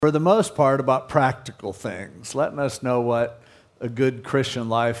for the most part, about practical things, letting us know what a good Christian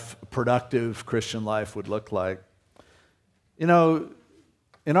life, a productive Christian life would look like. You know,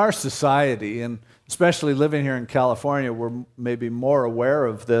 in our society, and especially living here in California, we're maybe more aware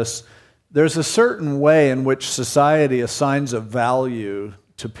of this. There's a certain way in which society assigns a value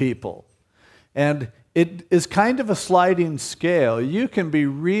to people. And it is kind of a sliding scale. You can be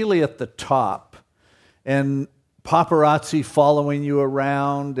really at the top and paparazzi following you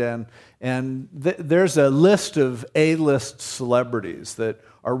around, and there's a list of A-list celebrities that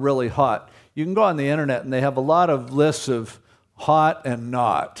are really hot. You can go on the internet and they have a lot of lists of hot and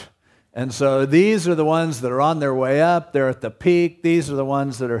not. And so these are the ones that are on their way up, they're at the peak, these are the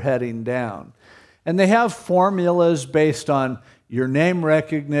ones that are heading down. And they have formulas based on your name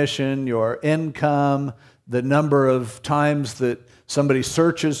recognition, your income, the number of times that somebody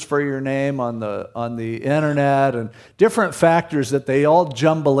searches for your name on the internet, and different factors that they all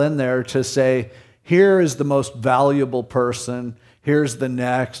jumble in there to say, here is the most valuable person, here's the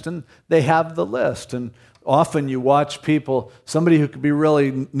next, and they have the list. And often you watch people, somebody who could be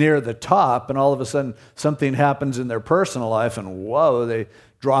really near the top, and all of a sudden something happens in their personal life, and whoa, they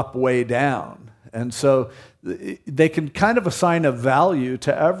drop way down. And so they can kind of assign a value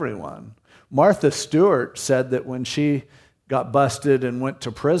to everyone. Martha Stewart said that when she got busted and went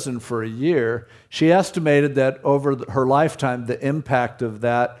to prison for a year, she estimated that over her lifetime, the impact of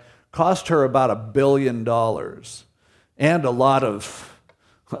that cost her about $1 billion and a lot of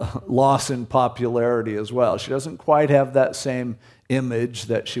loss in popularity as well. She doesn't quite have that same image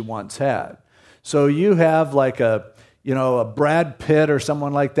that she once had. So you have like a Brad Pitt or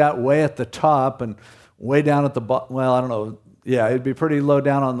someone like that way at the top, and way down at the bottom, well, I don't know. Yeah, it'd be pretty low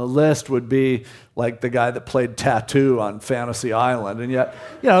down on the list would be like the guy that played Tattoo on Fantasy Island. And yet,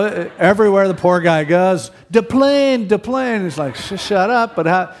 everywhere the poor guy goes, Duplain. He's like, shut up.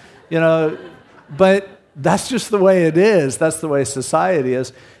 But but that's just the way it is. That's the way society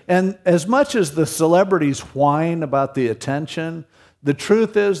is. And as much as the celebrities whine about the attention, the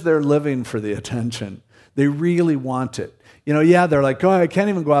truth is they're living for the attention. They really want it. They're like, I can't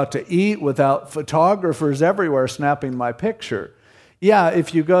even go out to eat without photographers everywhere snapping my picture. Yeah,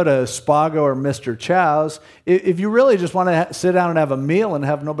 if you go to Spago or Mr. Chow's, if you really just want to sit down and have a meal and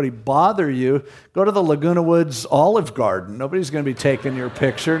have nobody bother you, go to the Laguna Woods Olive Garden. Nobody's going to be taking your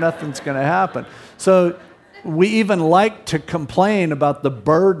picture. Nothing's going to happen. So we even like to complain about the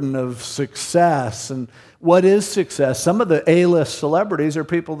burden of success. And what is success? Some of the A-list celebrities are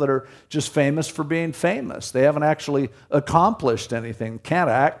people that are just famous for being famous. They haven't actually accomplished anything. Can't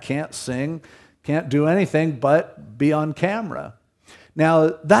act, can't sing, can't do anything but be on camera.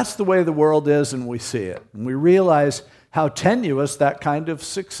 Now, that's the way the world is, and we see it. And we realize how tenuous that kind of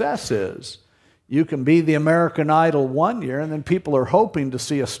success is. You can be the American Idol one year, and then people are hoping to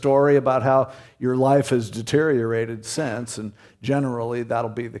see a story about how your life has deteriorated since, and generally that'll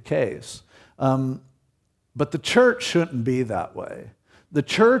be the case. But the church shouldn't be that way. The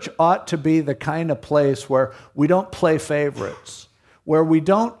church ought to be the kind of place where we don't play favorites, where we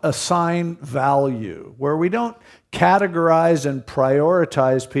don't assign value, where we don't categorize and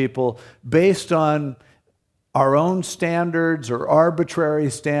prioritize people based on our own standards or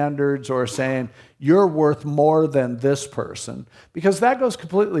arbitrary standards, or saying you're worth more than this person, because that goes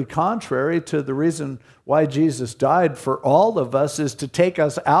completely contrary to the reason why Jesus died for all of us, is to take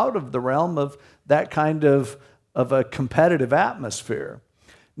us out of the realm of that kind of a competitive atmosphere.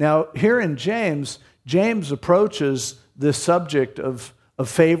 Now, here in James approaches this subject of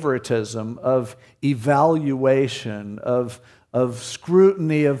favoritism, of evaluation, of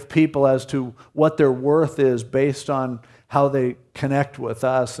scrutiny of people as to what their worth is based on how they connect with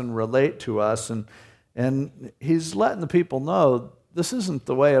us and relate to us. And he's letting the people know this isn't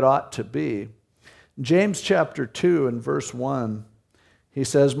the way it ought to be. James chapter 2 and verse 1, he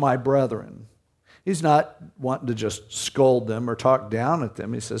says, my brethren. He's not wanting to just scold them or talk down at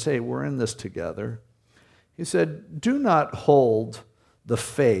them. He says, hey, we're in this together. He said, do not hold the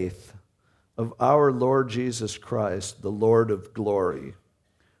faith of our Lord Jesus Christ, the Lord of glory,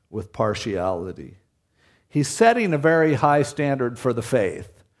 with partiality. He's setting a very high standard for the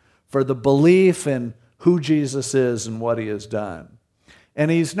faith, for the belief in who Jesus is and what he has done. And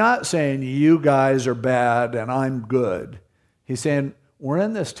he's not saying you guys are bad and I'm good. He's saying we're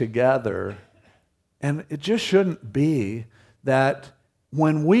in this together, and it just shouldn't be that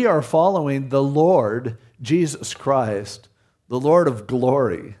when we are following the Lord Jesus Christ, the Lord of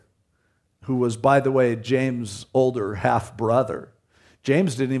glory, who was, by the way, James' older half-brother.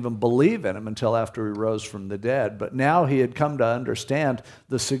 James didn't even believe in him until after he rose from the dead, but now he had come to understand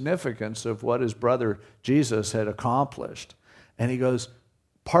the significance of what his brother Jesus had accomplished. And he goes,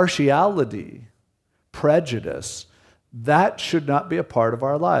 partiality, prejudice, that should not be a part of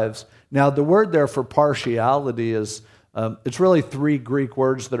our lives. Now, the word there for partiality is, it's really three Greek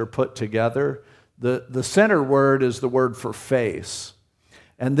words that are put together. The center word is the word for face.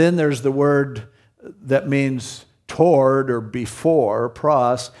 And then there's the word that means toward or before,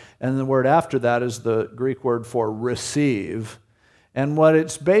 pros, and the word after that is the Greek word for receive. And what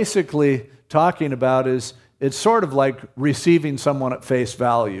it's basically talking about is it's sort of like receiving someone at face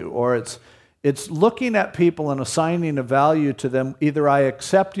value, or it's looking at people and assigning a value to them. Either I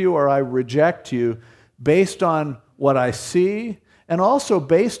accept you or I reject you based on what I see, and also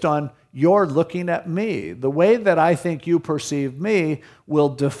based on your looking at me. The way that I think you perceive me will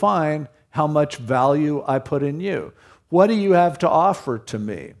define how much value I put in you. What do you have to offer to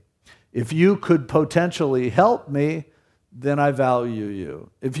me? If you could potentially help me, then I value you.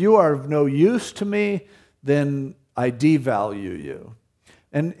 If you are of no use to me, then I devalue you.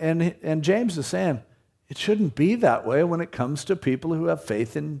 And James is saying it shouldn't be that way when it comes to people who have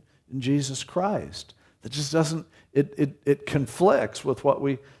faith in Jesus Christ. That just doesn't, it conflicts with what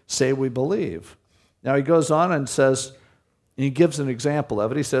we say we believe. Now he goes on and says, he gives an example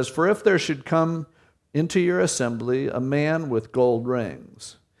of it. He says, "For if there should come into your assembly a man with gold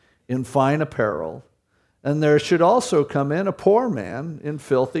rings, in fine apparel, and there should also come in a poor man in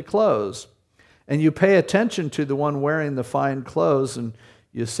filthy clothes, and you pay attention to the one wearing the fine clothes, and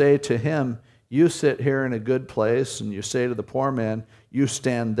you say to him, 'You sit here in a good place,' and you say to the poor man, 'You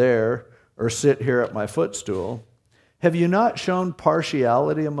stand there,' or 'Sit here at my footstool,' have you not shown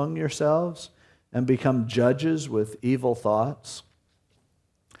partiality among yourselves and become judges with evil thoughts?"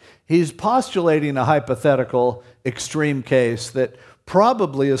 He's postulating a hypothetical extreme case that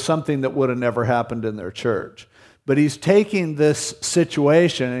probably is something that would have never happened in their church. But he's taking this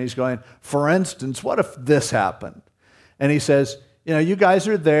situation and he's going, for instance, what if this happened? And he says, you guys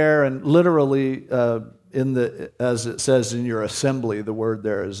are there, and literally, as it says in your assembly, the word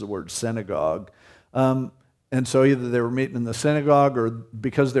there is the word synagogue. And so either they were meeting in the synagogue, or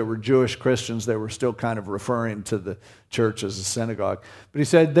because they were Jewish Christians, they were still kind of referring to the church as a synagogue. But he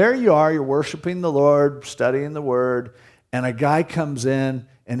said, there you are, you're worshiping the Lord, studying the word, and a guy comes in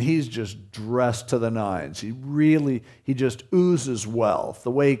and he's just dressed to the nines. He just oozes wealth.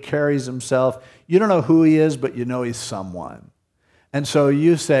 The way he carries himself, you don't know who he is, but you know he's someone. And so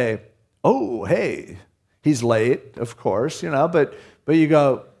you say, oh, hey, he's late, of course, but you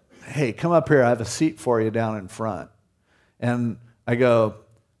go, hey, come up here, I have a seat for you down in front. And I go,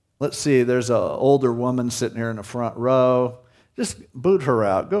 let's see, there's an older woman sitting here in the front row. Just boot her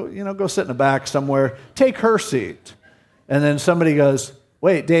out. Go sit in the back somewhere. Take her seat. And then somebody goes,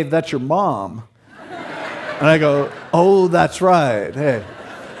 wait, Dave, that's your mom. And I go, oh, that's right. Hey,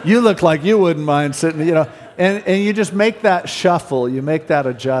 you look like you wouldn't mind sitting, and you just make that shuffle. You make that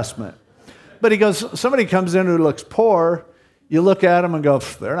adjustment. But he goes, somebody comes in who looks poor. You look at them and go,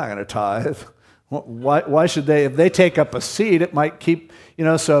 they're not going to tithe. Why should they? If they take up a seat, it might keep,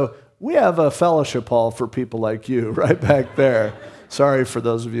 so we have a fellowship hall for people like you right back there. Sorry for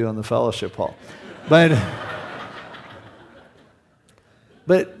those of you in the fellowship hall.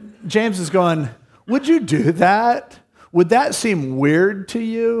 But James is going, would you do that? Would that seem weird to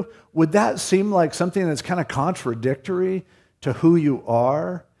you? Would that seem like something that's kind of contradictory to who you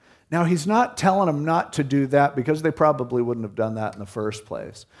are? Now, he's not telling them not to do that because they probably wouldn't have done that in the first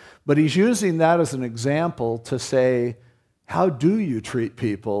place. But he's using that as an example to say, how do you treat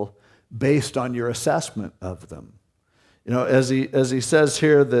people based on your assessment of them? As he says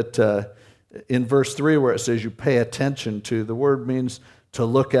here that in verse 3 where it says you pay attention to, the word means to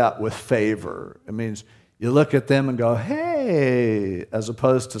look at with favor. It means you look at them and go, hey, as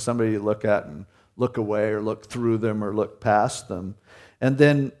opposed to somebody you look at and look away or look through them or look past them. And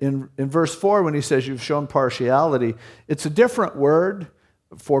then in verse 4, when he says you've shown partiality, it's a different word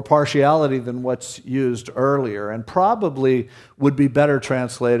for partiality than what's used earlier, and probably would be better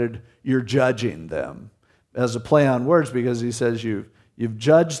translated, you're judging them, as a play on words, because he says you've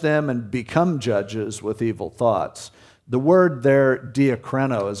judged them and become judges with evil thoughts. The word there,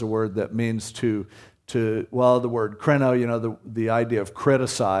 diakreno, is a word that means the word kreno, the idea of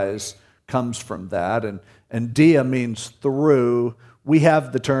criticize comes from that, and dia means through. We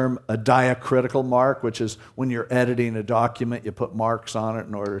have the term a diacritical mark, which is when you're editing a document, you put marks on it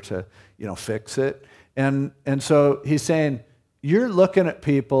in order to, fix it. And so he's saying, you're looking at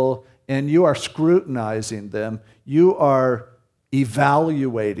people and you are scrutinizing them. You are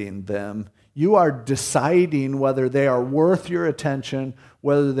evaluating them. You are deciding whether they are worth your attention,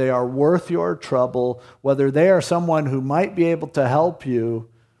 whether they are worth your trouble, whether they are someone who might be able to help you,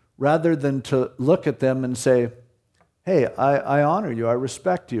 rather than to look at them and say, hey, I honor you, I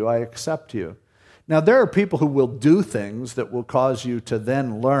respect you, I accept you. Now, there are people who will do things that will cause you to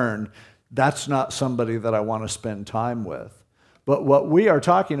then learn that's not somebody that I want to spend time with. But what we are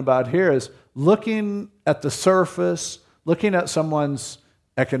talking about here is looking at the surface, looking at someone's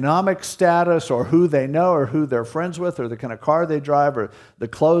economic status or who they know or who they're friends with or the kind of car they drive or the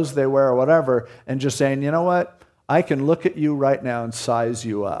clothes they wear or whatever, and just saying, you know what, I can look at you right now and size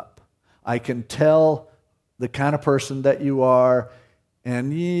you up. I can tell the kind of person that you are,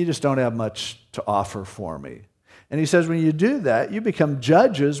 and you just don't have much to offer for me. And he says when you do that, you become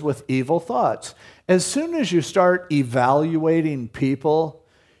judges with evil thoughts. As soon as you start evaluating people,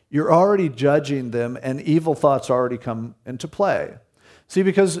 you're already judging them, and evil thoughts already come into play. See,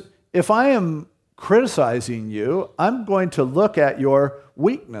 because if I am criticizing you, I'm going to look at your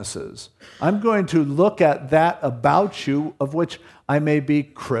weaknesses. I'm going to look at that about you of which I may be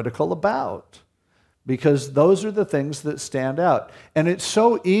critical about, because those are the things that stand out. And it's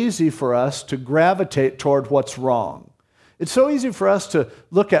so easy for us to gravitate toward what's wrong. It's so easy for us to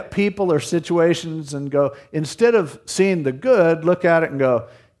look at people or situations and go, instead of seeing the good, look at it and go,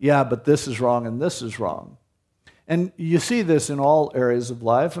 yeah, but this is wrong and this is wrong. And you see this in all areas of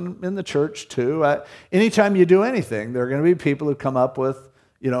life and in the church too. Anytime you do anything, there are going to be people who come up with,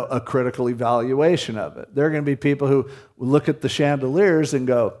 a critical evaluation of it. There are going to be people who look at the chandeliers and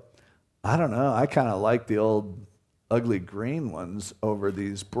go, I don't know, I kind of like the old ugly green ones over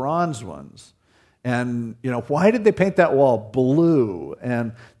these bronze ones. And, why did they paint that wall blue?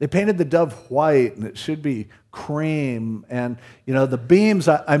 And they painted the dove white, and it should be cream. And, the beams,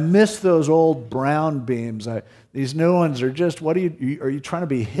 I miss those old brown beams. These new ones are just, are you trying to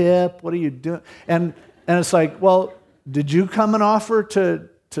be hip? What are you doing? And it's like, well, did you come and offer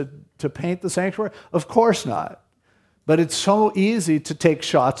to paint the sanctuary? Of course not. But it's so easy to take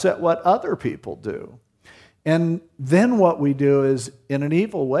shots at what other people do. And then what we do is, in an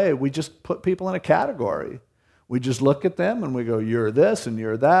evil way, we just put people in a category. We just look at them and we go, you're this and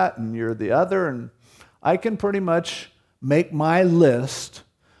you're that and you're the other. And I can pretty much make my list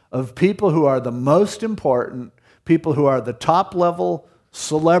of people who are the most important, people who are the top level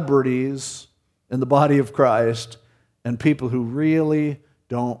celebrities in the body of Christ, and people who really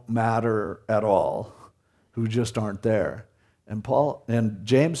don't matter at all, who just aren't there. And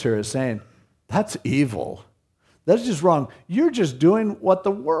James here is saying, that's evil. That's just wrong. You're just doing what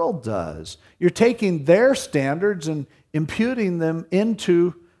the world does. You're taking their standards and imputing them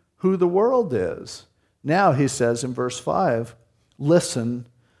into who the world is. Now he says in verse 5, listen,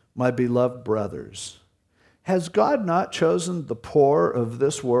 my beloved brothers. Has God not chosen the poor of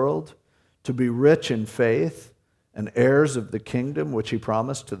this world to be rich in faith and heirs of the kingdom which he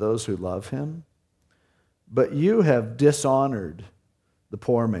promised to those who love him? But you have dishonored the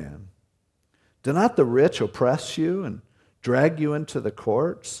poor man. Do not the rich oppress you and drag you into the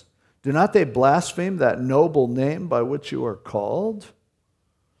courts? Do not they blaspheme that noble name by which you are called?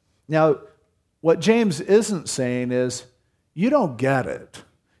 Now, what James isn't saying is, you don't get it.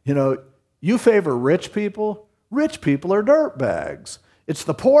 You favor rich people. Rich people are dirtbags. It's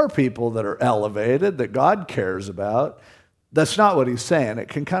the poor people that are elevated, that God cares about. That's not what he's saying. It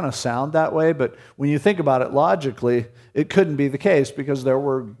can kind of sound that way, but when you think about it logically, it couldn't be the case, because there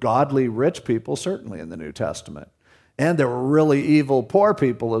were godly rich people, certainly in the New Testament. And there were really evil poor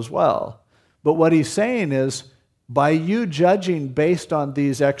people as well. But what he's saying is, by you judging based on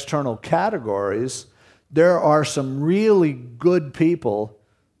these external categories, there are some really good people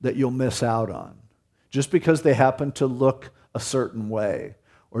that you'll miss out on, just because they happen to look a certain way,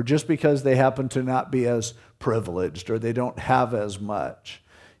 or just because they happen to not be as privileged, or they don't have as much.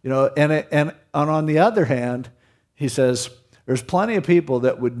 And on the other hand, he says, there's plenty of people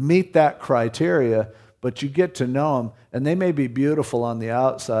that would meet that criteria, but you get to know them, and they may be beautiful on the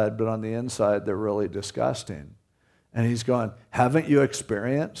outside, but on the inside, they're really disgusting. And he's going, haven't you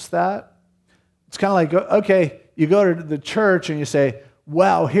experienced that? It's kind of like, okay, you go to the church and you say,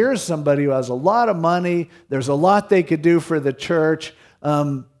 wow, here's somebody who has a lot of money. There's a lot they could do for the church.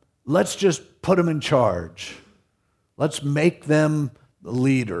 Let's just put them in charge. Let's make them the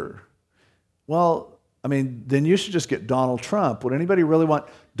leader. Well, then you should just get Donald Trump. Would anybody really want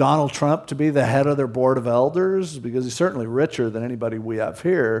Donald Trump to be the head of their board of elders? Because he's certainly richer than anybody we have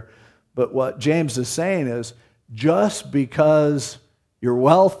here. But what James is saying is, just because you're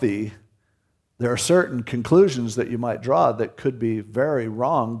wealthy, there are certain conclusions that you might draw that could be very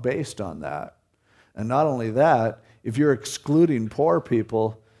wrong based on that. And not only that, if you're excluding poor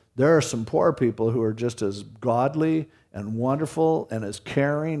people, there are some poor people who are just as godly and wonderful and as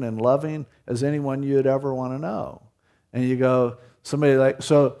caring and loving as anyone you'd ever want to know. And you go, somebody like,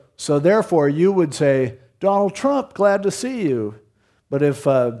 so therefore you would say, Donald Trump, glad to see you. But if,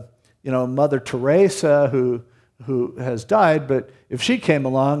 Mother Teresa, who has died, but if she came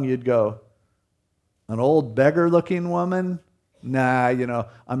along, you'd go, an old beggar-looking woman? Nah,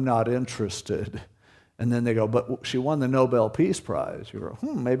 I'm not interested. And then they go, but she won the Nobel Peace Prize. You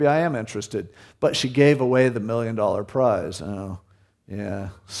go, maybe I am interested. But she gave away the $1 million prize. Oh, yeah,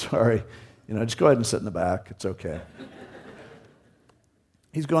 sorry. Just go ahead and sit in the back. It's okay.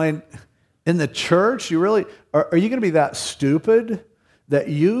 He's going, in the church, are you going to be that stupid that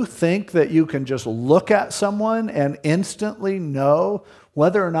you think that you can just look at someone and instantly know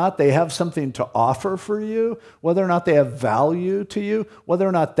whether or not they have something to offer for you, whether or not they have value to you, whether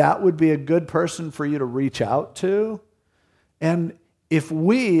or not that would be a good person for you to reach out to? And if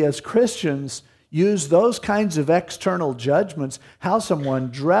we as Christians use those kinds of external judgments, how someone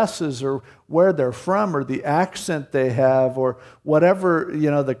dresses or where they're from or the accent they have or whatever,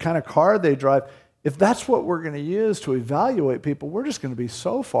 the kind of car they drive, if that's what we're going to use to evaluate people, we're just going to be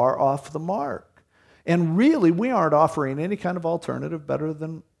so far off the mark. And really, we aren't offering any kind of alternative better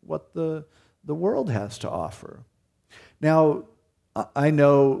than what the world has to offer. Now, I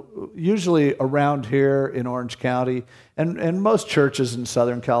know usually around here in Orange County and most churches in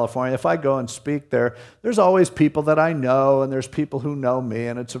Southern California, if I go and speak there, there's always people that I know and there's people who know me,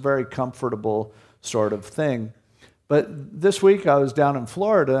 and it's a very comfortable sort of thing. But this week I was down in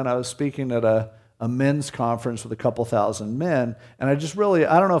Florida and I was speaking at a men's conference with a couple thousand men, and I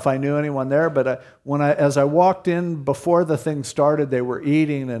don't know if I knew anyone there, but as I walked in before the thing started, they were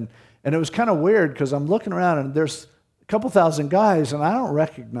eating, and it was kind of weird because I'm looking around and there's a couple thousand guys and I don't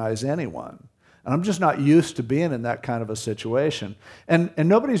recognize anyone. And I'm just not used to being in that kind of a situation. And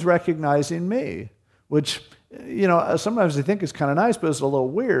nobody's recognizing me, which, sometimes I think is kind of nice, but it's a little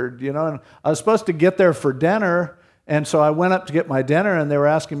weird, And I was supposed to get there for dinner, and so I went up to get my dinner, and they were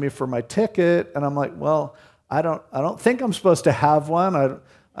asking me for my ticket, and I'm like, well, I don't think I'm supposed to have one.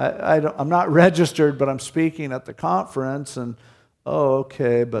 I'm not registered, but I'm speaking at the conference, and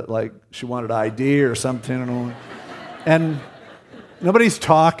okay, but she wanted ID or something, and nobody's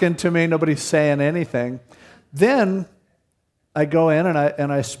talking to me, nobody's saying anything. Then I go in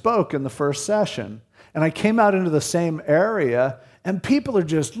and I spoke in the first session, and I came out into the same area. And people are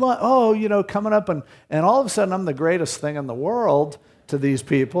just, coming up, and all of a sudden I'm the greatest thing in the world to these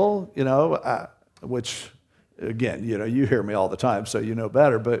people, which, again, you hear me all the time, so you know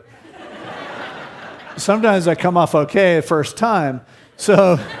better, but sometimes I come off okay first time.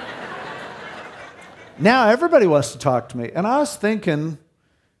 So now everybody wants to talk to me. And I was thinking,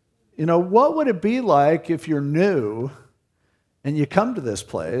 what would it be like if you're new and you come to this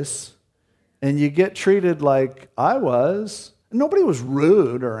place and you get treated like I was? Nobody was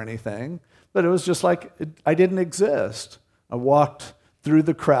rude or anything, but it was just like I didn't exist. I walked through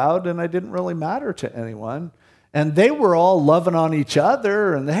the crowd and I didn't really matter to anyone. And they were all loving on each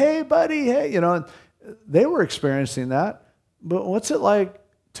other and, hey, buddy, hey, and they were experiencing that. But what's it like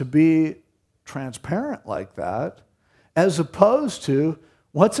to be transparent like that, as opposed to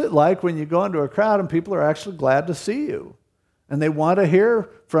what's it like when you go into a crowd and people are actually glad to see you and they want to hear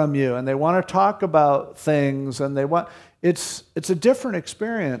from you and they want to talk about things and it's a different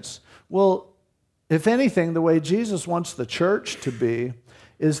experience. Well, if anything, the way Jesus wants the church to be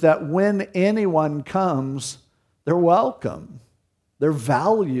is that when anyone comes, they're welcome, they're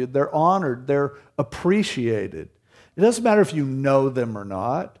valued, they're honored, they're appreciated. It doesn't matter if you know them or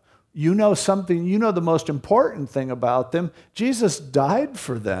not. You know something, the most important thing about them. Jesus died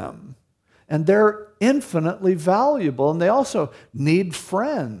for them, and they're infinitely valuable, and they also need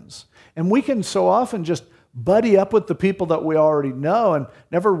friends. And we can so often just buddy up with the people that we already know and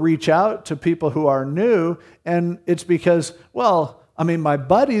never reach out to people who are new. And it's because, my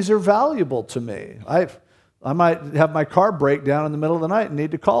buddies are valuable to me. I might have my car break down in the middle of the night and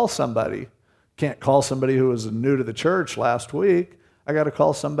need to call somebody. Can't call somebody who was new to the church last week. I got to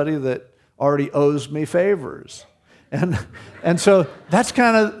call somebody that already owes me favors. And so that's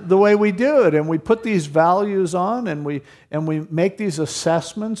kind of the way we do it. And we put these values on and we make these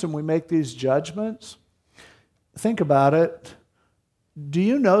assessments and we make these judgments. Think about it. Do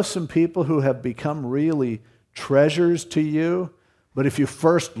you know some people who have become really treasures to you, but if you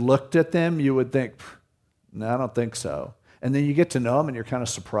first looked at them, you would think, no, I don't think so. And then you get to know them and you're kind of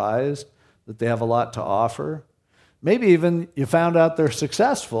surprised that they have a lot to offer. Maybe even you found out they're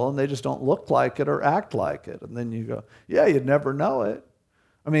successful and they just don't look like it or act like it. And then you go, yeah, you'd never know it.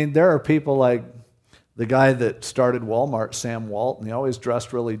 There are people like the guy that started Walmart, Sam Walton. He always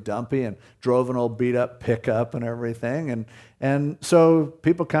dressed really dumpy and drove an old beat-up pickup and everything. And so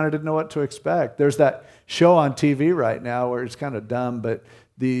people kind of didn't know what to expect. There's that show on TV right now where it's kind of dumb, but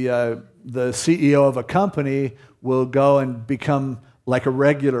the CEO of a company will go and become like a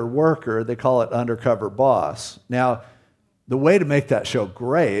regular worker. They call it Undercover Boss. Now, the way to make that show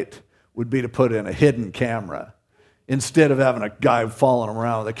great would be to put in a hidden camera. Instead of having a guy following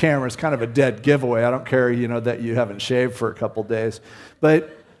around with a camera, it's kind of a dead giveaway. I don't care, that you haven't shaved for a couple days.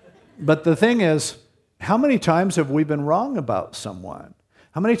 But the thing is, how many times have we been wrong about someone?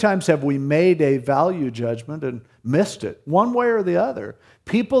 How many times have we made a value judgment and missed it, one way or the other?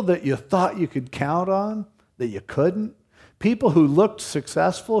 People that you thought you could count on, that you couldn't. People who looked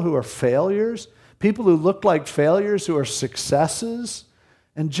successful, who are failures. People who looked like failures, who are successes.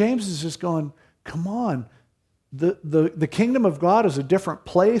 And James is just going, come on. The kingdom of God is a different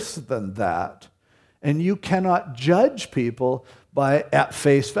place than that. And you cannot judge people at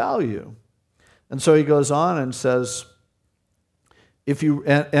face value. And so he goes on and says,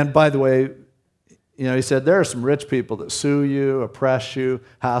 and by the way, he said, there are some rich people that sue you, oppress you,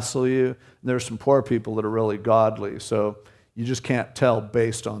 hassle you. And there are some poor people that are really godly. So you just can't tell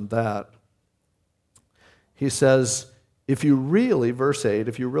based on that. He says, verse 8,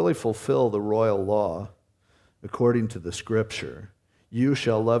 if you really fulfill the royal law, according to the scripture, you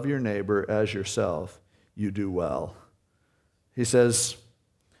shall love your neighbor as yourself. You do well. He says,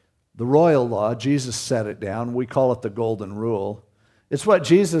 the royal law, Jesus set it down. We call it the golden rule. It's what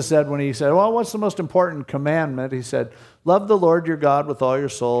Jesus said when he said, well, what's the most important commandment? He said, love the Lord your God with all your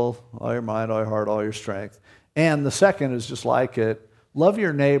soul, all your mind, all your heart, all your strength. And the second is just like it, love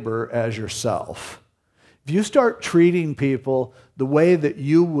your neighbor as yourself. If you start treating people the way that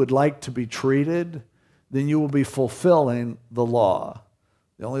you would like to be treated, then you will be fulfilling the law,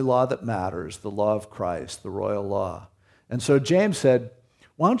 the only law that matters, the law of Christ, the royal law. And so James said,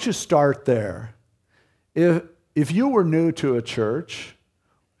 why don't you start there? If you were new to a church,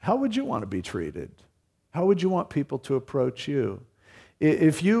 how would you want to be treated? How would you want people to approach you?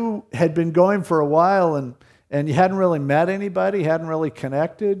 If you had been going for a while and you hadn't really met anybody, hadn't really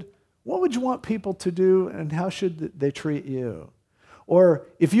connected, what would you want people to do and how should they treat you? Or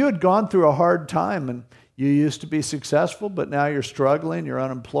if you had gone through a hard time and you used to be successful, but now you're struggling, you're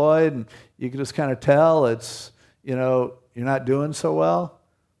unemployed, and you can just kind of tell you're not doing so well,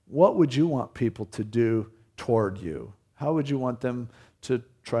 what would you want people to do toward you? How would you want them to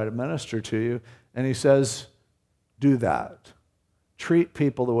try to minister to you? And he says, do that. Treat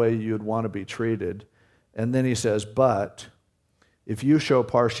people the way you'd want to be treated. And then he says, but if you show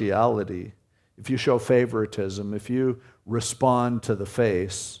partiality, if you show favoritism, if you respond to the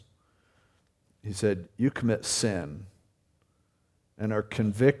face, he said, you commit sin and are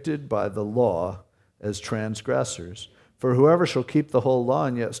convicted by the law as transgressors. For whoever shall keep the whole law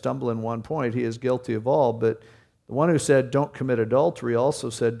and yet stumble in one point, he is guilty of all. But the one who said, don't commit adultery, also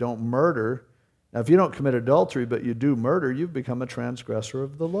said, don't murder. Now, if you don't commit adultery, but you do murder, you've become a transgressor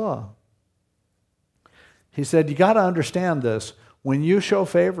of the law. He said, you got to understand this. When you show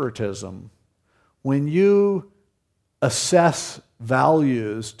favoritism, when you assess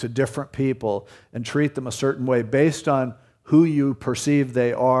values to different people and treat them a certain way based on who you perceive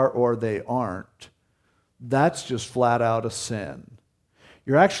they are or they aren't, that's just flat out a sin.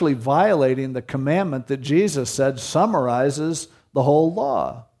 You're actually violating the commandment that Jesus said summarizes the whole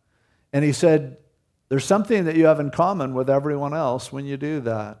law. And he said, there's something that you have in common with everyone else when you do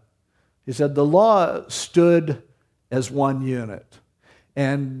that. He said, the law stood as one unit.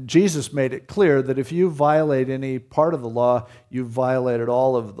 And Jesus made it clear that if you violate any part of the law, you've violated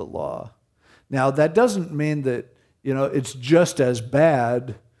all of the law. Now, that doesn't mean that, it's just as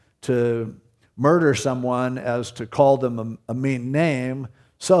bad to murder someone as to call them a mean name.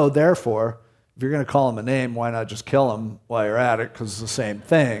 So, therefore, if you're going to call them a name, why not just kill them while you're at it? Because it's the same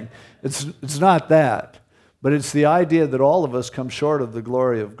thing. It's not that. But it's the idea that all of us come short of the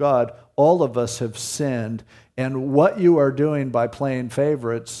glory of God. All of us have sinned. And what you are doing by playing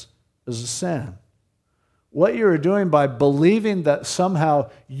favorites is a sin. What you are doing by believing that somehow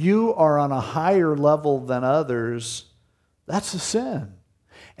you are on a higher level than others, that's a sin.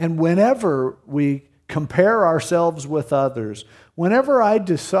 And whenever we compare ourselves with others, whenever I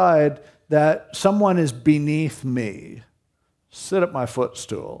decide that someone is beneath me, sit at my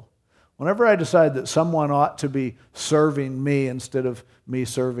footstool. Whenever I decide that someone ought to be serving me instead of me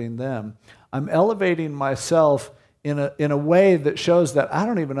serving them, I'm elevating myself in a way that shows that I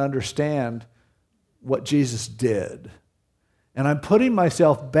don't even understand what Jesus did. And I'm putting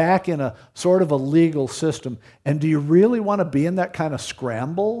myself back in a sort of a legal system. And do you really want to be in that kind of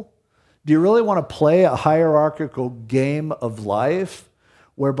scramble? Do you really want to play a hierarchical game of life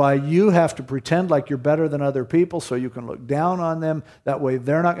whereby you have to pretend like you're better than other people so you can look down on them. That way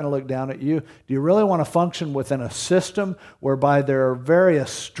they're not going to look down at you. Do you really want to function within a system whereby there are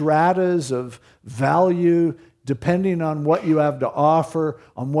various stratas of value depending on what you have to offer,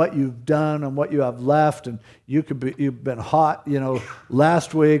 on what you've done, on what you have left? And you've been hot,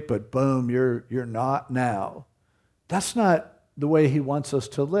 last week, but boom, you're not now. That's not the way he wants us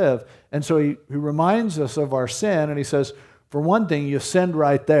to live. And so he reminds us of our sin, and he says, for one thing, you sinned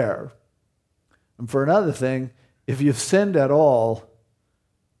right there. And for another thing, if you've sinned at all,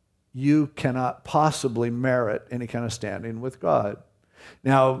 you cannot possibly merit any kind of standing with God.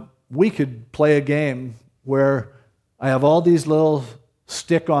 Now, we could play a game where I have all these little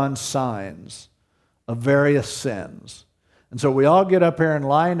stick-on signs of various sins. And so we all get up here and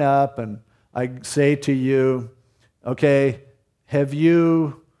line up, and I say to you, okay, have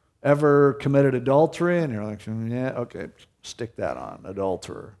you ever committed adultery? And you're like, yeah, okay, stick that on,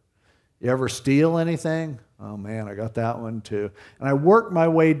 adulterer. You ever steal anything? Oh man, I got that one too. And I work my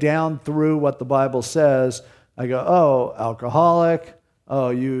way down through what the Bible says. I go, oh, alcoholic. Oh,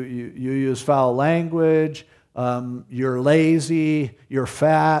 you use foul language. You're lazy. You're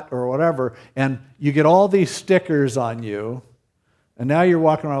fat, or whatever. And you get all these stickers on you. And now you're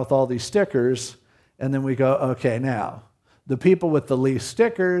walking around with all these stickers. And then we go, okay, now, the people with the least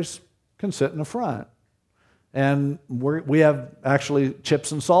stickers can sit in the front. And we have actually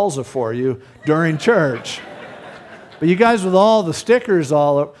chips and salsa for you during church. But you guys with all the stickers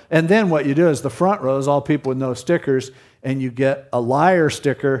and then what you do is the front row is all people with no stickers, and you get a liar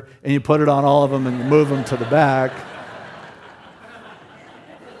sticker, and you put it on all of them and move them to the back.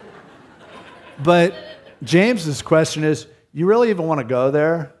 But James's question is, you really even want to go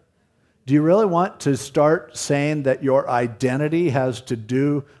there? Do you really want to start saying that your identity has to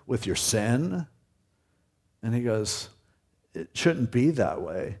do with your sin? And he goes, it shouldn't be that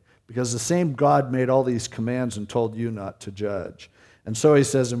way, because the same God made all these commands and told you not to judge. And so he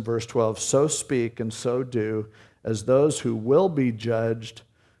says in verse 12, so speak and so do as those who will be judged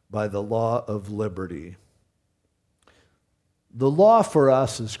by the law of liberty. The law for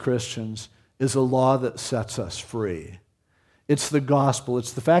us as Christians is a law that sets us free. It's the gospel.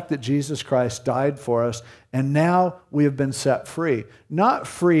 It's the fact that Jesus Christ died for us, and now we have been set free. Not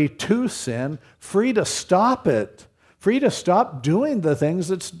free to sin, free to stop it, free to stop doing the things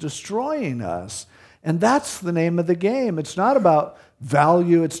that's destroying us. And that's the name of the game. It's not about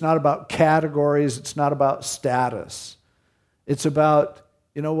value. It's not about categories. It's not about status. It's about,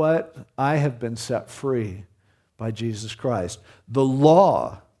 you know what? I have been set free by Jesus Christ. The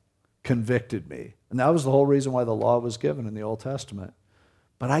law convicted me. And that was the whole reason why the law was given in the Old Testament.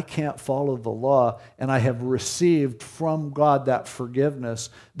 But I can't follow the law, and I have received from God that forgiveness,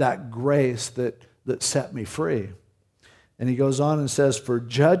 that grace that set me free. And he goes on and says, for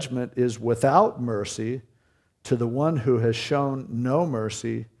judgment is without mercy to the one who has shown no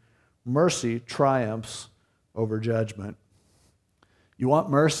mercy. Mercy triumphs over judgment. You want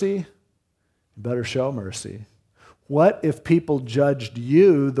mercy? You better show mercy. What if people judged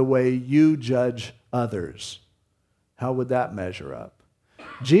you the way you judge others? How would that measure up?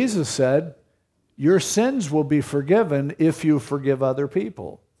 Jesus said, your sins will be forgiven if you forgive other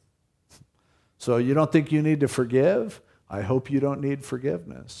people. So you don't think you need to forgive? I hope you don't need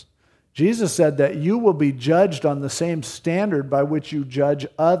forgiveness. Jesus said that you will be judged on the same standard by which you judge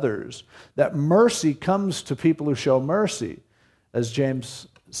others, that mercy comes to people who show mercy, as James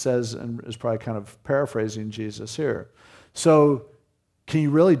says, and is probably kind of paraphrasing Jesus here. So can you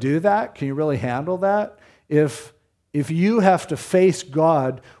really do that? Can you really handle that? If you have to face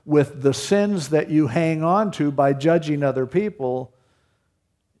God with the sins that you hang on to by judging other people,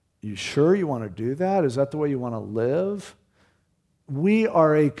 you sure you want to do that? Is that the way you want to live? We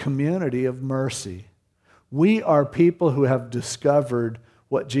are a community of mercy. We are people who have discovered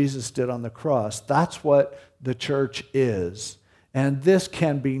what Jesus did on the cross. That's what the church is. And this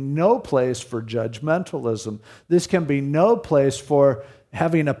can be no place for judgmentalism. This can be no place for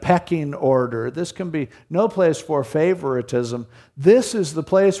having a pecking order. This can be no place for favoritism. This is the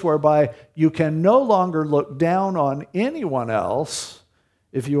place whereby you can no longer look down on anyone else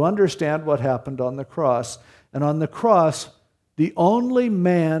if you understand what happened on the cross. And on the cross, the only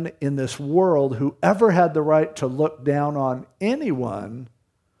man in this world who ever had the right to look down on anyone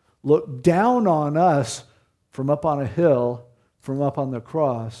looked down on us from up on a hill, from up on the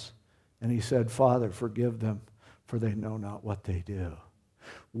cross, and he said, Father, forgive them, for they know not what they do.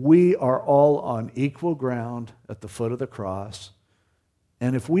 We are all on equal ground at the foot of the cross,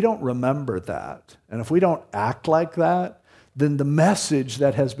 and if we don't remember that, and if we don't act like that, then the message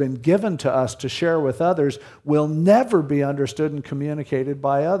that has been given to us to share with others will never be understood and communicated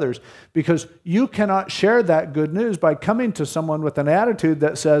by others. Because you cannot share that good news by coming to someone with an attitude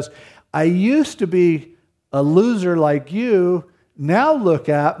that says, I used to be a loser like you, now look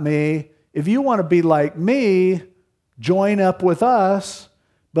at me. If you want to be like me, join up with us.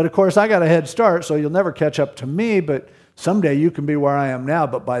 But of course, I got a head start, so you'll never catch up to me, but someday you can be where I am now,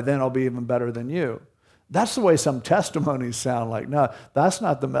 but by then I'll be even better than you. That's the way some testimonies sound like. No, that's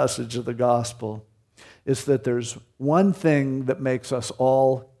not the message of the gospel. It's that there's one thing that makes us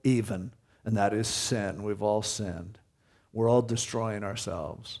all even, and that is sin. We've all sinned. We're all destroying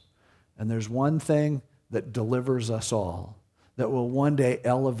ourselves. And there's one thing that delivers us all, that will one day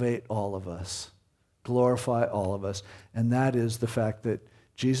elevate all of us, glorify all of us, and that is the fact that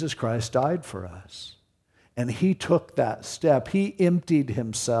Jesus Christ died for us. And he took that step. He emptied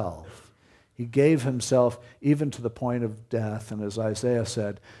himself. He gave himself even to the point of death. And as Isaiah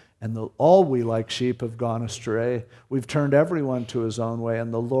said, all we like sheep have gone astray. We've turned everyone to his own way,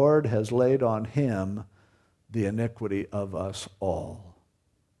 and the Lord has laid on him the iniquity of us all.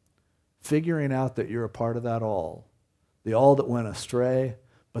 Figuring out that you're a part of that all, the all that went astray,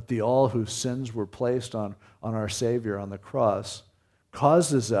 but the all whose sins were placed on our Savior on the cross,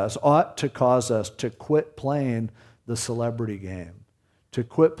 ought to cause us to quit playing the celebrity game, to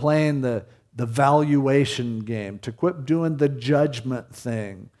quit playing the valuation game, to quit doing the judgment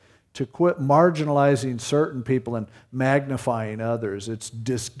thing, to quit marginalizing certain people and magnifying others. It's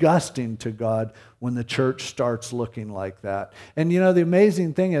disgusting to God when the church starts looking like that. And you know, the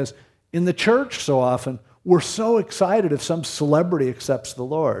amazing thing is, in the church so often, we're so excited if some celebrity accepts the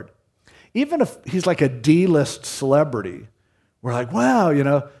Lord. Even if he's like a D-list celebrity, we're like, wow, you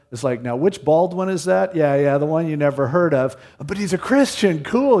know, it's like, now which Baldwin is that? Yeah, the one you never heard of. But he's a Christian,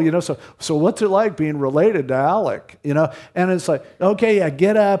 cool, you know, so what's it like being related to Alec, you know? And it's like, okay, yeah,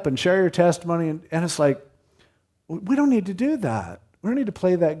 get up and share your testimony. And it's like, we don't need to do that. We don't need to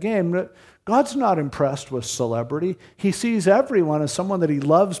play that game. God's not impressed with celebrity. He sees everyone as someone that he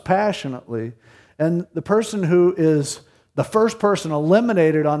loves passionately. And the person who is the first person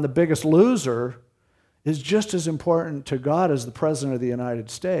eliminated on The Biggest Loser is just as important to God as the President of the United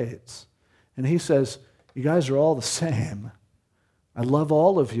States. And he says, you guys are all the same. I love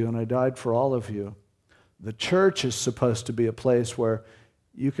all of you, and I died for all of you. The church is supposed to be a place where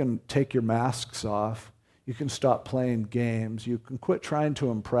you can take your masks off. You can stop playing games. You can quit trying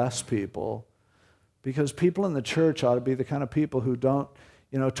to impress people. Because people in the church ought to be the kind of people who don't,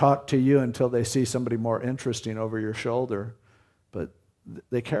 you know, talk to you until they see somebody more interesting over your shoulder. But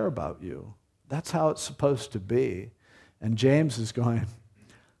they care about you. That's how it's supposed to be. And James is going,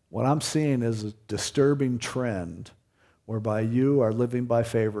 what I'm seeing is a disturbing trend whereby you are living by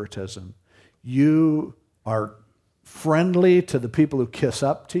favoritism. You are friendly to the people who kiss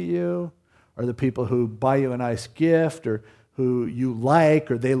up to you, or the people who buy you a nice gift, or who you like,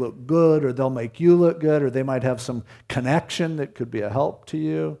 or they look good, or they'll make you look good, or they might have some connection that could be a help to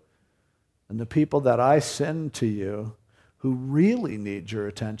you. And the people that I send to you who really need your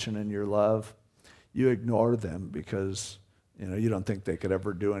attention and your love, you ignore them because, you know, you don't think they could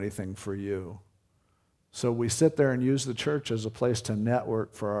ever do anything for you. So we sit there and use the church as a place to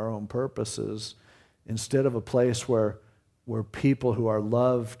network for our own purposes instead of a place where people who are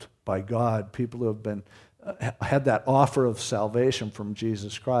loved by God, people who have been had that offer of salvation from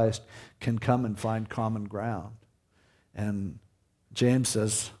Jesus Christ, can come and find common ground. And James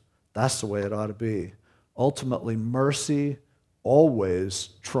says that's the way it ought to be. Ultimately, mercy always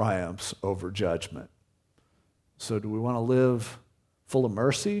triumphs over judgment. So do we want to live full of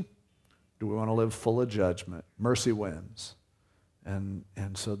mercy? Do we want to live full of judgment? Mercy wins. And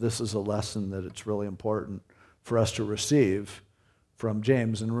so this is a lesson that it's really important for us to receive from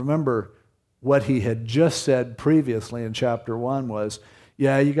James. And remember, what he had just said previously in chapter 1 was,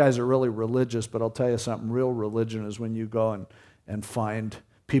 yeah, you guys are really religious, but I'll tell you something, real religion is when you go and find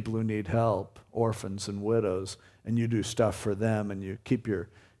people who need help, orphans and widows, and you do stuff for them, and you keep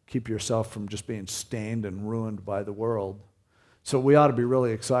yourself from just being stained and ruined by the world. So we ought to be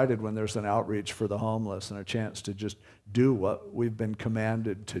really excited when there's an outreach for the homeless and a chance to just do what we've been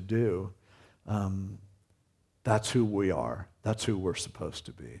commanded to do. That's who we are. That's who we're supposed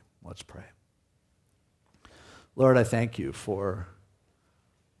to be. Let's pray. Lord, I thank you for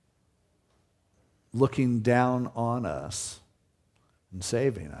looking down on us and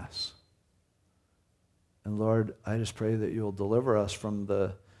saving us. And Lord, I just pray that you'll deliver us from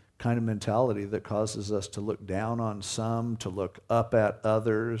the kind of mentality that causes us to look down on some, to look up at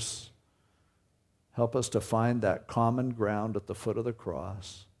others. Help us to find that common ground at the foot of the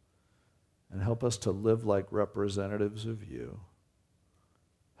cross and help us to live like representatives of you.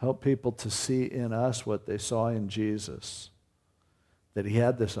 Help people to see in us what they saw in Jesus, that he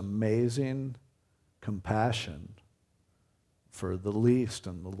had this amazing compassion for the least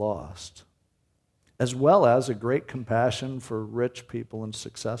and the lost, as well as a great compassion for rich people and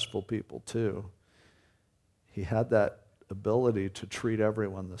successful people too. He had that ability to treat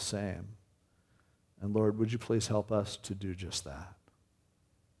everyone the same. And Lord, would you please help us to do just that?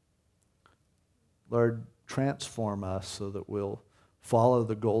 Lord, transform us so that we'll follow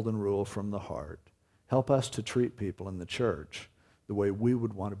the golden rule from the heart. Help us to treat people in the church the way we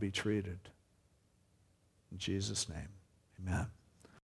would want to be treated. In Jesus' name, amen.